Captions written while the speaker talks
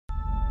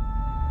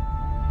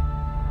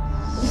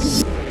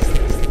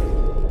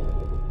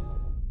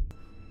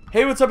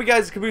Hey, what's up you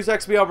guys, it's Caboose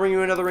XB. I'll bring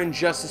you another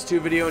Injustice 2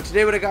 video, and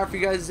today what I got for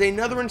you guys is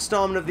another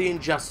installment of the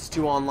Injustice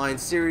 2 Online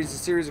series, a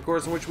series of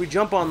course in which we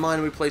jump online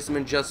and we play some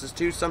Injustice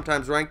 2,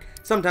 sometimes ranked,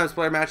 sometimes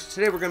player matches.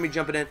 Today we're going to be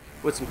jumping in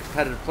with some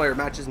competitive player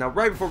matches. Now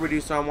right before we do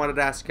so, I wanted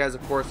to ask you guys,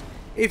 of course,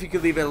 if you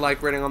could leave a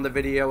like rating on the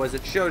video, as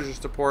it shows your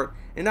support,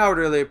 and I would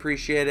really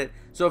appreciate it.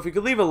 So if you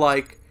could leave a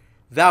like,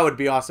 that would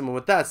be awesome. And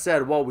with that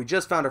said, well, we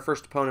just found our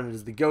first opponent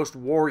is the Ghost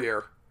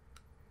Warrior.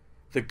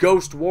 The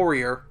Ghost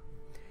Warrior.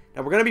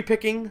 Now we're going to be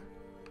picking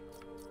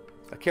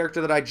a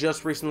character that I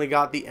just recently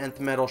got the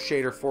nth metal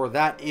shader for.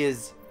 That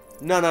is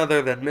none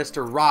other than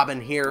Mr. Robin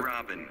here.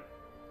 Robin.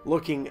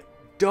 Looking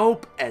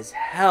dope as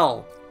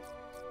hell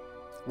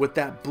with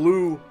that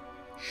blue,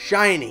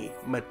 shiny,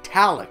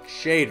 metallic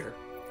shader.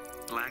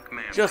 Black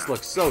Manta. Just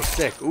looks so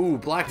sick. Ooh,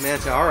 Black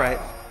Manta. Alright.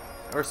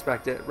 I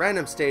respect it.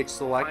 Random stage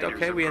select. Fighters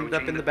Okay, we ended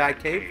up in the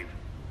approaching Batcave.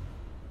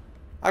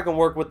 I can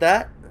work with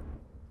that.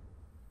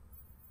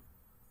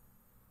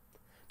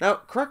 Now,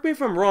 correct me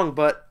if I'm wrong,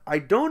 but I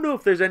don't know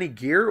if there's any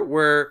gear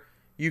where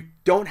you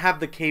don't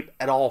have the cape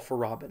at all for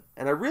Robin.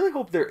 And I really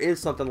hope there is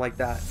something like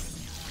that,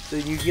 so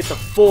you get the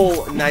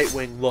full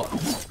Nightwing look.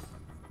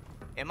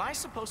 Am I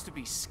supposed to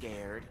be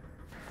scared?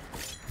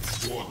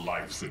 Your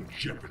life's in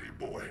jeopardy,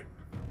 boy.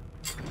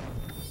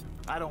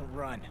 I don't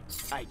run,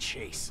 I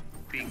chase.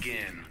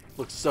 Begin.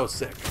 Looks so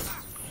sick.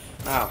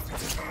 Ow.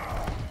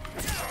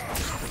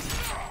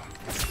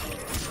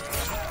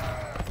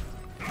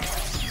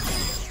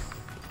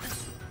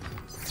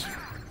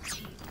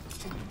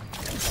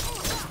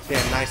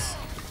 Damn, nice.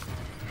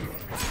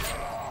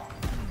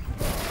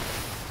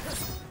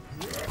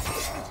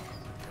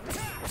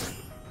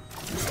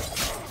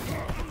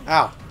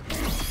 Ow.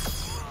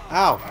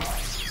 Ow.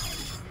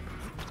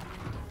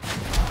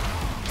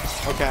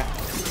 Okay.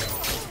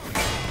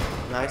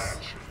 Nice.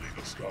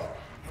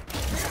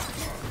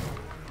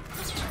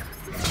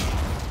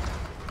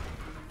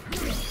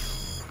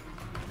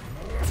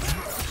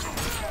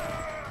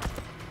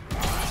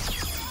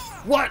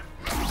 What?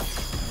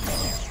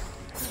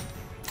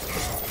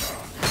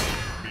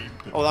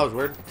 Oh, that was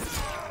weird.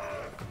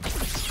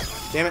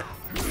 Damn it.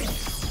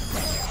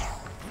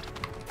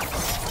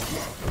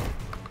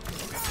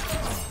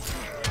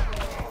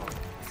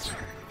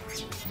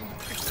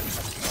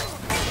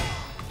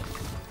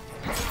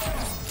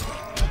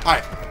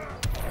 Alright.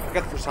 I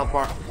got the first health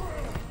bar.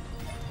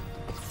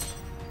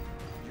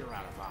 You're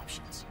out of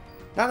options.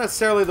 Not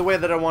necessarily the way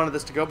that I wanted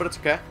this to go, but it's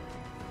okay.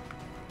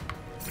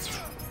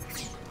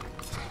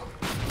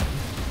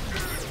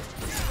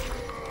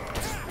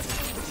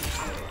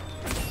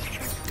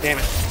 Damn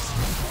it.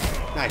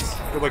 Nice.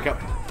 Good wake up.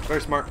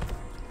 Very smart.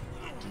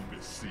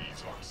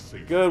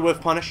 Good with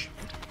punish.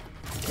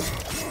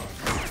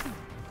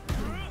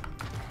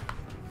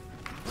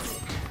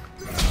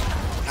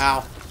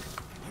 Ow.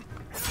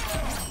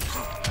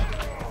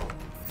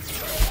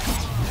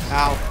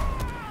 Ow.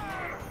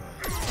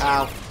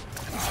 Ow.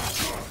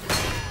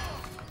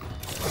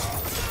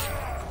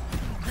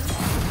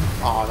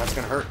 Oh, that's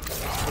gonna hurt.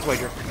 Let's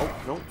wager. Oh,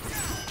 no.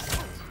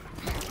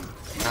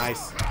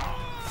 Nice.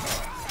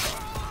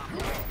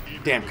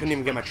 Damn, couldn't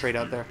even get my trade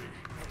out there.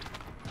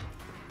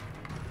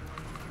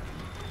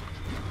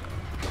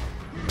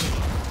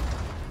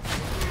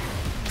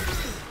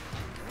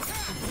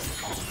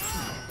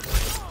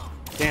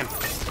 Damn.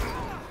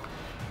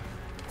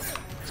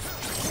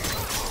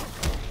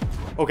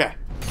 Okay.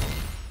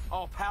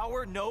 All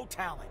power, no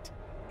talent.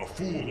 A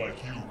fool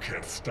like you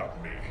can't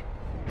stop me.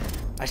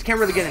 I just can't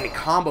really get any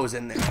combos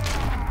in there.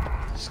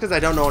 Just because I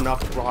don't know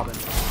enough with Robin.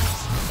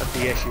 That's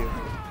the issue.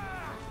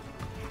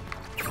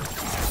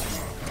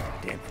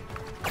 Damn.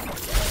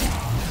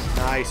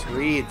 Nice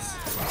reads.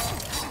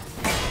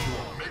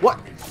 What?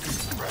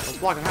 I was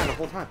blocking high the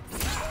whole time.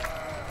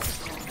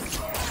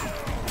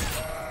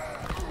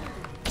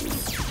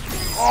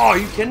 Oh, are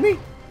you kidding me?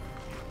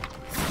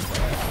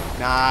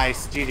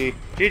 Nice. GG.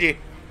 GG.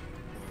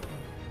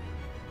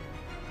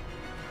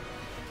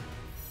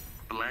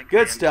 Black Good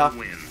Manta stuff.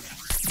 wins.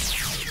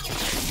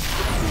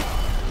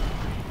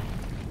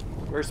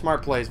 Very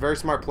smart plays. Very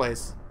smart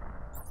plays.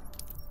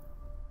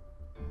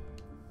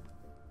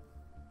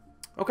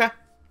 Okay.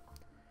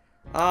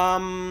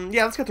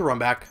 Yeah, let's get the run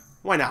back.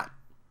 Why not?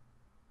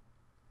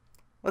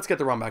 Let's get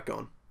the run back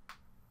going.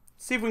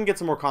 See if we can get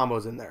some more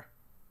combos in there.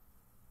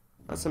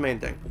 That's the main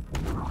thing.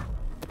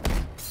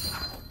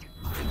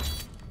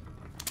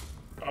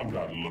 I'm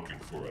not looking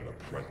for an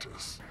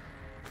apprentice.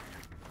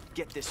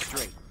 Get this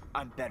straight.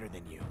 I'm better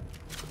than you.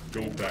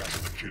 Go back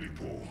to the kiddie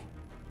pool.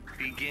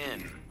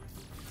 Begin.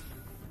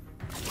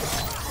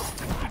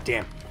 God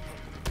damn.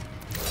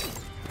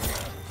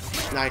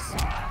 Nice.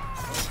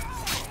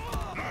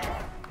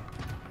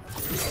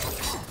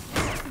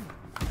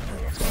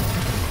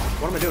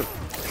 What am I doing?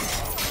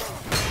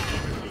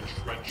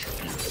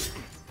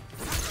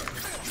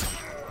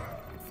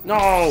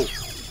 No!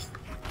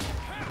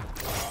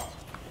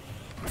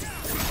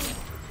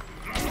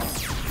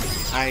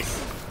 Nice.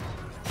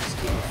 Just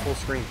keep it full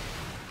screen.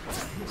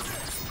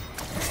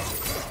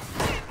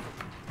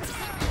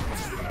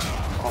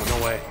 Oh,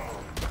 no way.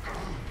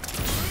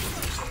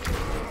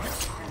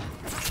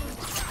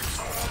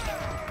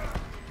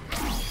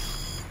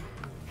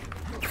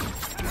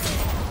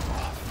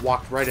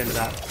 walked right into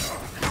that.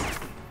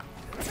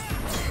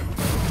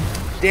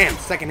 Damn,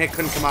 second hit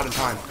couldn't come out in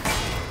time.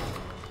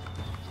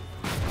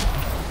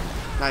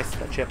 Nice,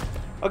 that chip.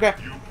 Okay.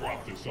 You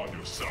brought this on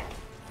yourself.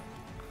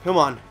 Come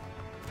on.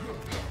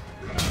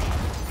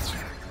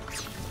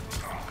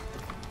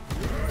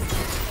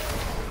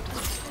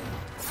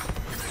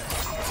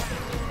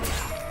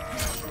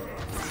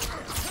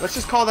 Let's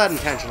just call that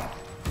intentional.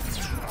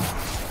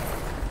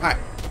 Alright.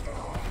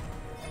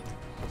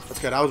 That's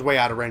good. I was way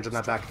out of range on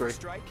that back three.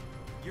 Strike,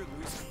 you're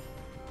losing.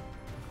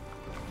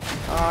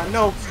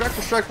 No. Strike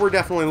for strike, we're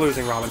definitely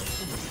losing, Robin.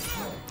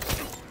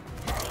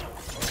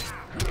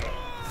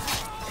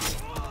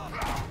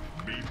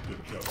 Meet the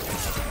devil.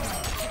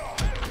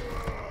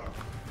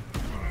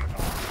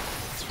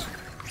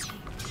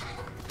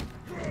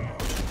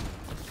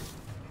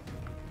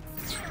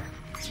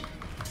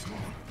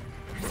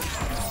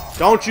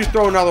 Don't you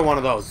throw another one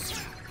of those.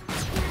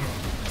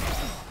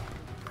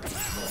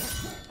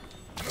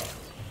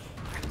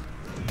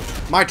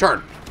 My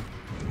turn.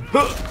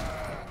 Huh.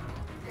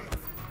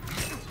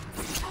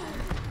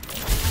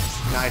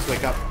 Nice,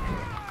 wake up.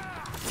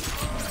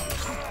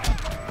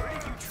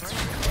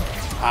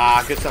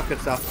 Ah, good stuff, good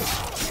stuff.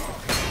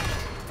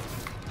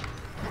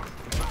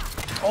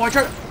 Oh, I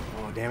tried.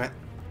 Oh, damn it.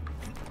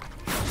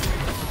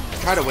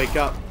 Try to wake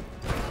up.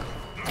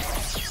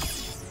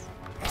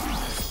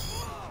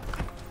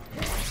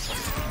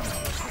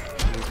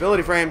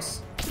 Ability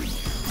frames.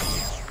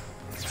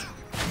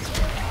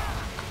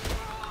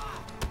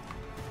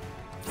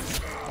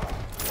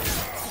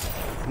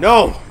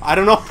 No, I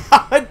don't know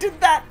how I did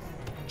that.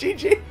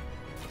 GG.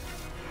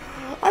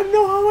 I don't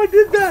know how I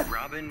did that.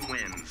 Robin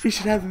wins. He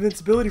should have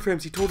invincibility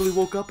frames. He totally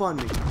woke up on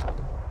me.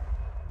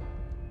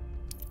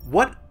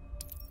 What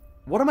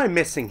am I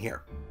missing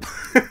here?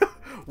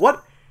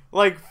 What,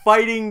 like,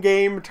 fighting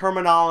game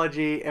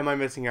terminology am I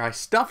missing here? I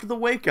stuffed the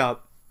wake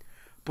up,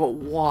 but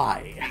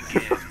why?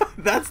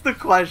 That's the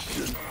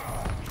question.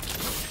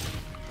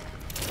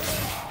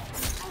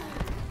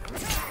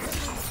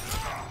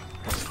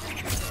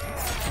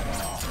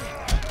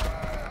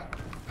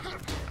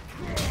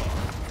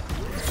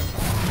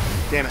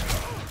 Damn it.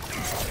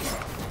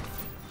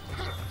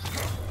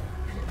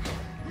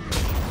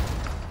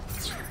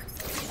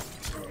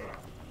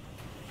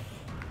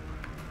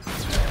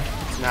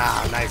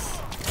 Nah, nice.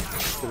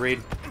 The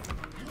read.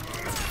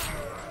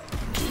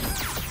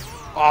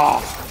 Oh, I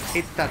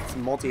hate that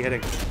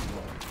multi-hitting.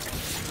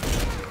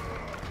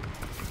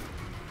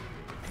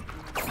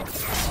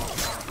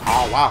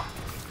 Oh, wow.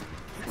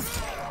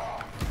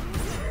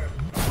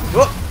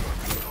 Whoop.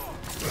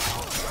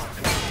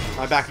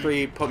 My back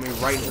three put me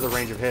right into the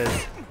range of his.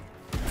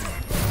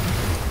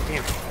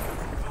 Damn.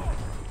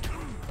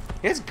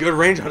 He has good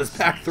range on his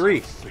back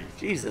three.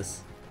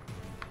 Jesus.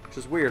 Which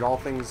is weird, all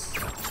things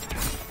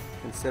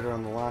considered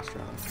on the last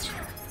round.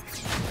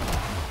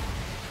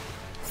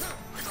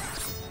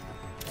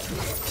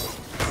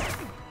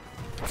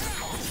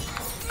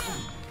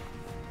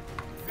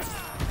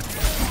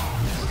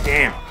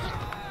 Damn.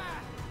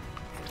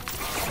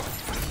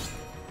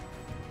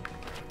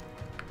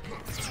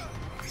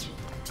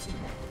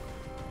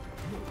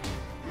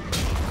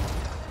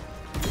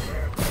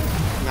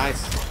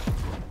 Nice.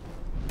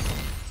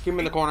 Let's keep him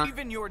in the corner.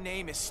 Even your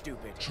name is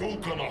stupid.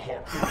 Choke on a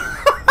heart.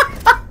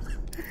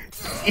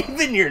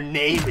 Even your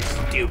name is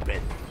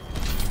stupid.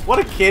 What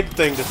a kid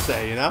thing to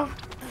say, you know?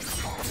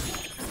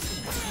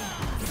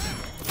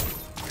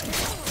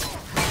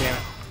 Damn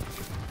it.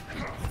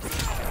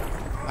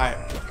 Alright.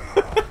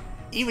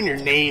 Even your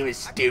name is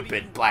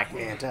stupid, Black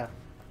Manta.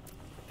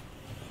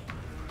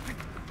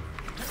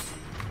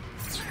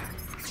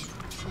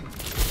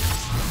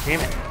 Damn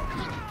it.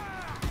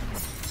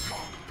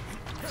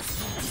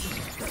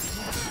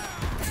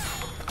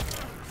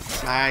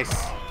 Nice.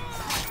 I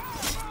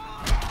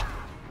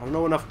don't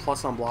know enough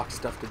plus on block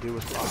stuff to do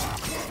with block.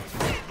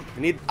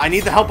 I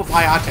need the help of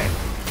Hayate.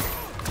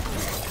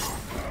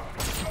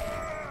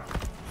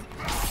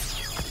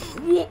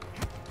 Whoa.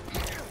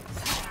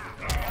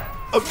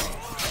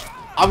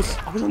 I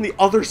was on the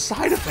other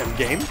side of him,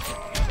 game.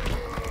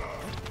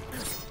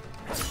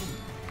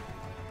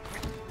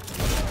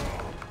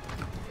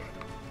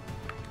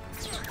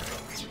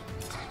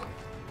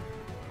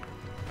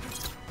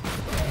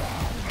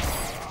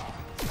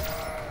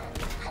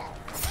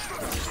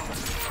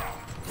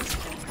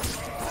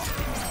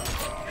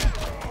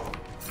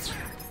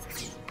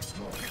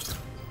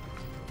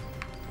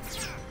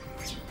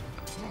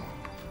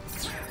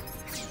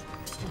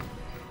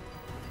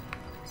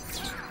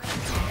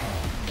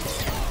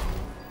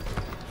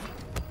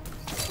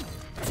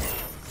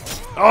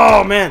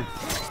 Oh, man.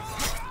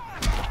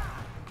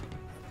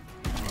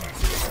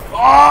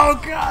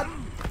 Oh, God.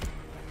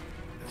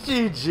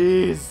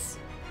 GG's.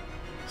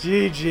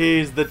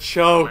 GG's, the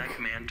choke.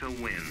 Black Manta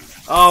wins.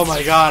 Oh,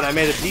 my God. I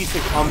made a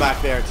decent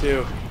comeback there,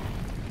 too.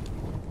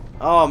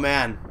 Oh,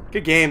 man.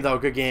 Good game, though.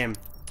 Good game.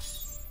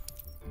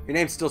 Your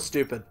name's still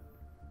stupid.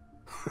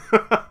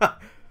 Oh,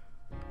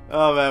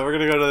 man. We're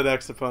going to go to the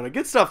next opponent.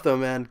 Good stuff, though,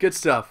 man. Good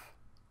stuff.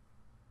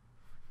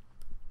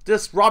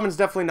 Just Robin's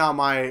definitely not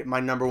my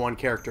number one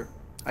character.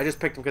 I just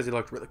picked him because he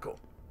looked really cool.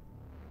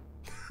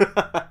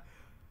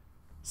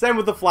 Same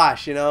with the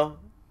Flash, you know.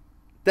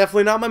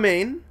 Definitely not my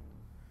main,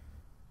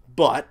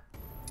 but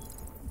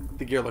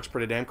the gear looks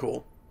pretty damn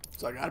cool,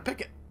 so I gotta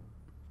pick it.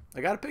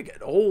 I gotta pick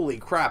it. Holy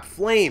crap!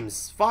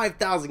 Flames,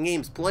 5,000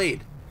 games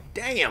played.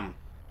 Damn.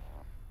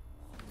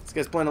 This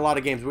guy's playing a lot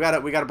of games. We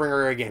gotta bring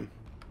her a game.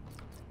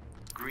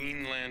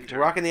 Green Lantern.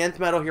 We're rocking the nth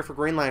medal here for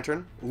Green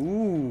Lantern.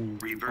 Ooh.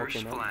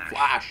 Reverse Flash.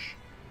 Flash.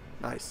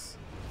 Nice.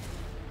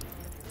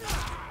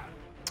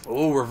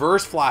 Oh,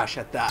 reverse Flash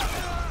at that.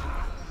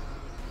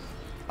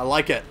 I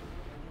like it.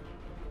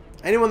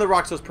 Anyone that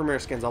rocks those premiere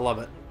skins, I love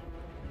it.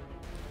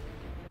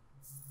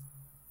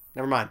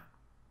 Never mind.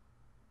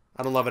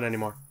 I don't love it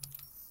anymore.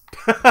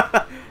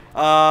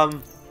 I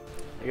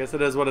guess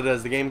it is what it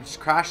is. The game just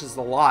crashes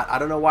a lot. I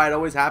don't know why it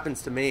always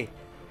happens to me.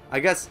 I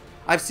guess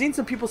I've seen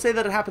some people say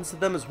that it happens to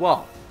them as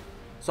well.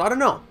 So I don't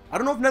know. I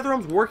don't know if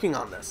NetherRealm's working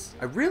on this.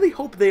 I really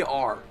hope they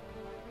are.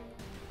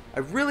 I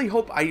really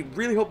hope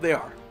they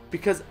are.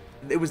 Because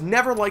it was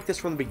never like this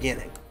from the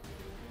beginning.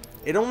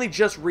 It only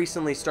just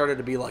recently started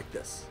to be like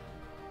this.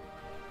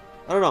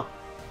 I don't know.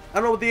 I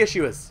don't know what the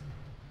issue is.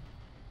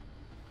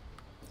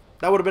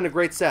 That would have been a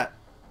great set.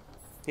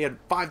 He had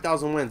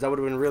 5,000 wins. That would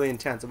have been really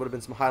intense. It would have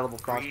been some high-level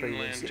crossplay. Green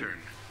Lantern.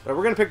 But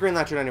we're going to pick Green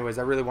Lantern anyways.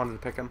 I really wanted to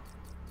pick him.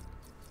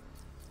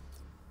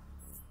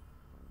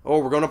 Oh,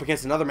 we're going up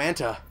against another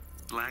Manta.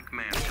 Black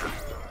Manta.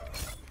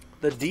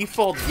 The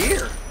default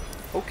gear.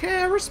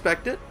 Okay, I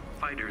respect it.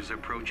 Fighters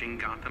approaching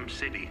Gotham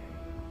City.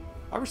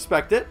 I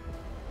respect it.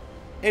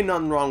 Ain't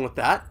nothing wrong with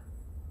that.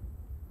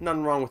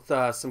 Nothing wrong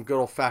with some good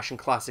old-fashioned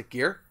classic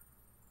gear.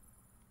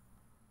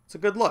 It's a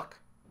good look.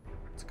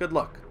 It's a good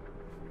look.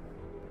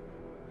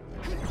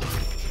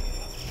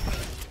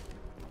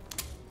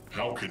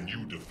 How can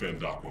you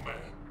defend Aquaman?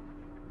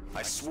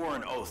 I swore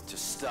an oath to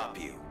stop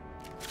you.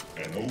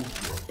 An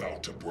oath you're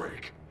about to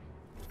break.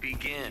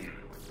 Begin.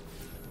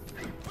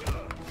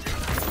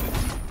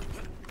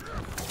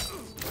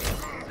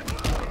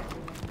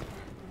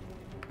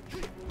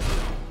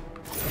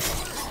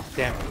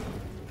 Damn.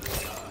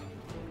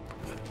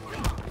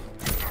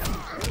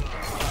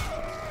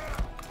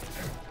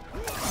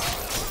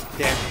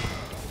 Damn.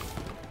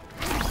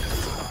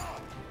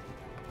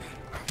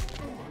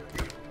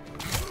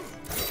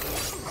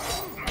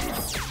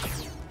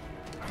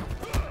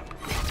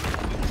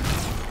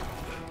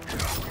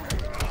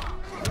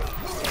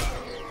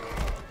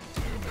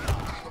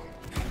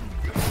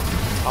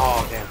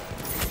 Oh, damn.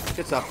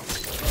 Good stuff.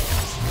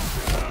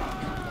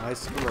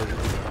 Nice conversion.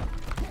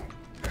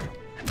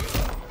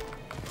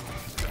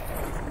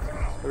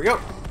 Here we go.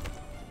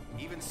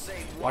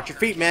 Watch your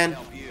feet, man.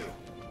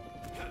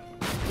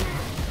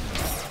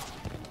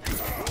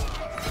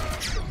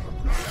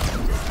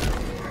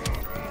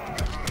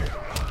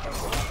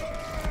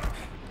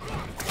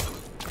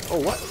 Oh,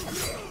 what?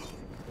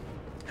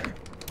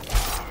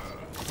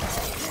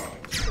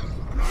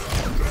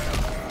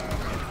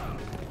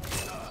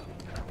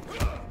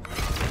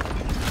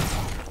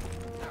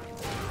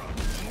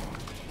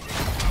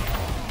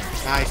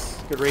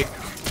 Nice. Good read.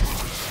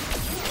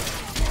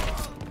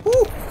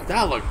 Woo!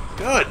 That looked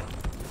good.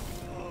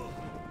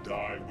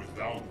 Die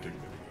without dignity.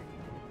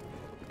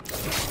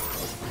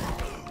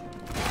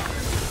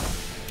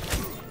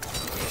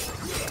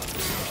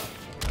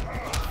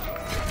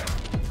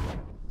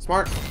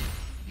 Smart.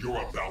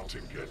 You're about to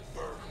get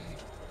burned.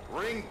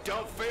 Ring,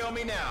 don't fail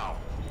me now.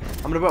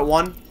 I'm gonna bet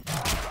 1.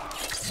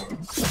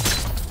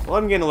 Well,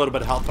 I'm getting a little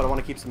bit of health, but I want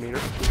to keep some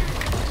meter.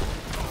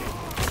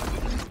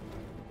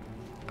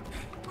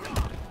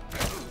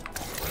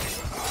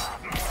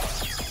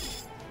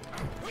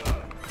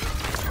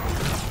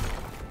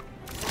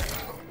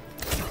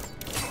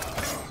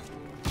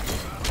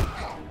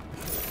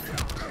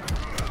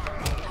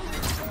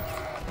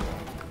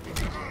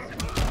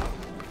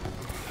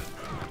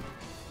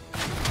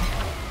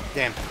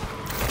 Damn.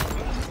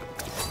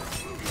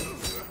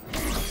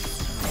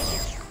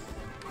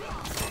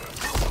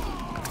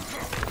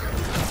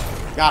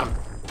 Got him.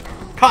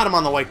 Caught him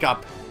on the wake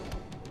up.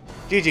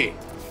 GG.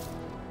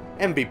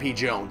 MVP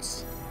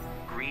Jones.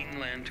 Green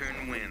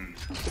Lantern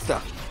wins. Good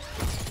stuff.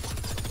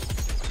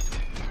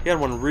 He had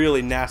one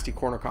really nasty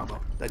corner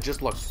combo that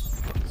just looked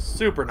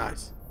super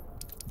nice.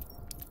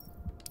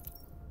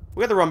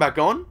 We got the run back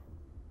going.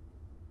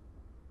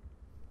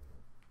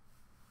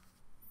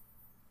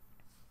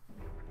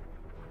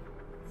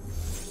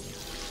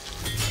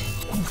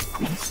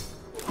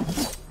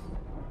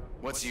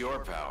 What's your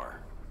power?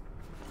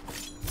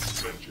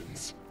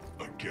 Vengeance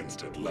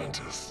against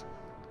Atlantis.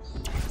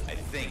 I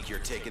think you're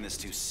taking this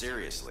too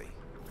seriously.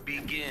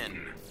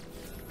 Begin.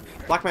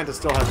 Black Manta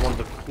still has one of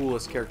the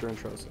coolest character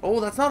intros. Oh,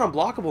 that's not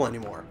unblockable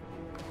anymore.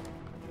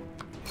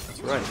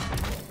 That's right.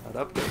 That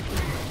upgrade.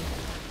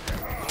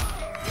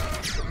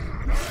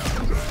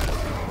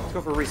 Let's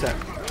go for a reset.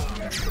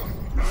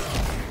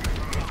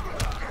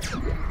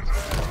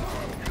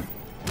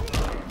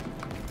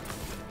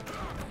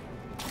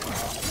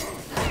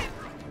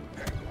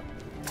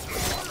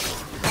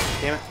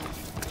 Damn it.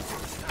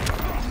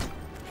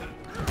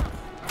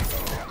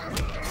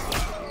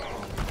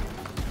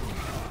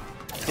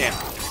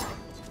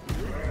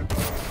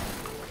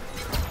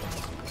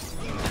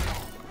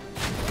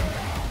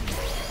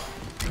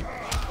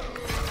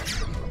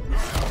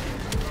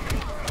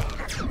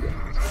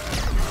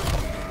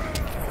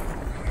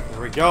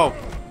 go.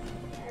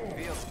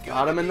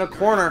 Got him in the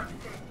corner.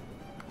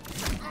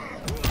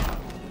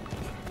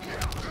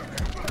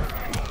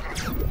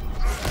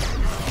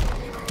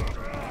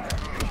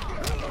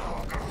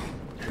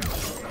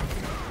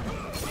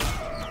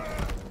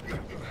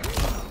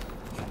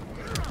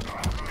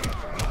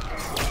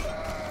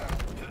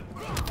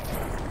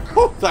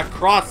 Whew, that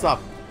cross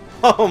up.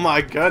 Oh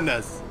my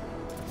goodness.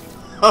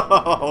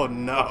 Oh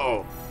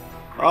no.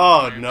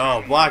 Oh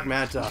no, Black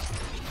Manta.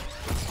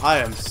 I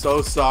am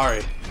so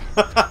sorry.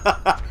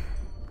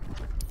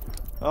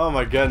 Oh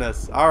my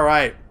goodness.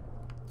 Alright.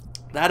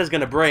 That is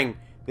going to bring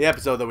the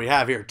episode that we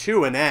have here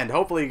to an end.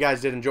 Hopefully you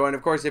guys did enjoy. And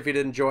of course, if you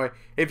did enjoy,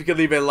 if you could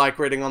leave a like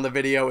rating on the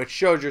video, it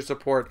shows your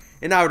support.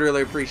 And I would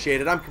really appreciate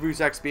it. I'm Caboose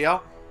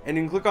XBL. And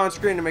you can click on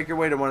screen to make your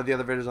way to one of the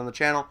other videos on the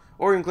channel.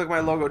 Or you can click my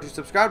logo to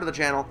subscribe to the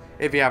channel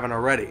if you haven't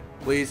already.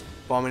 Please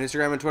follow me on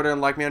Instagram and Twitter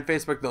and like me on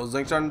Facebook. Those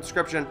links are in the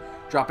description.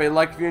 Drop a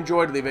like if you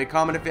enjoyed. Leave a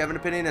comment if you have an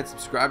opinion. And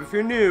subscribe if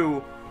you're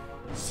new.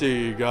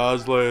 See you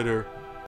guys later.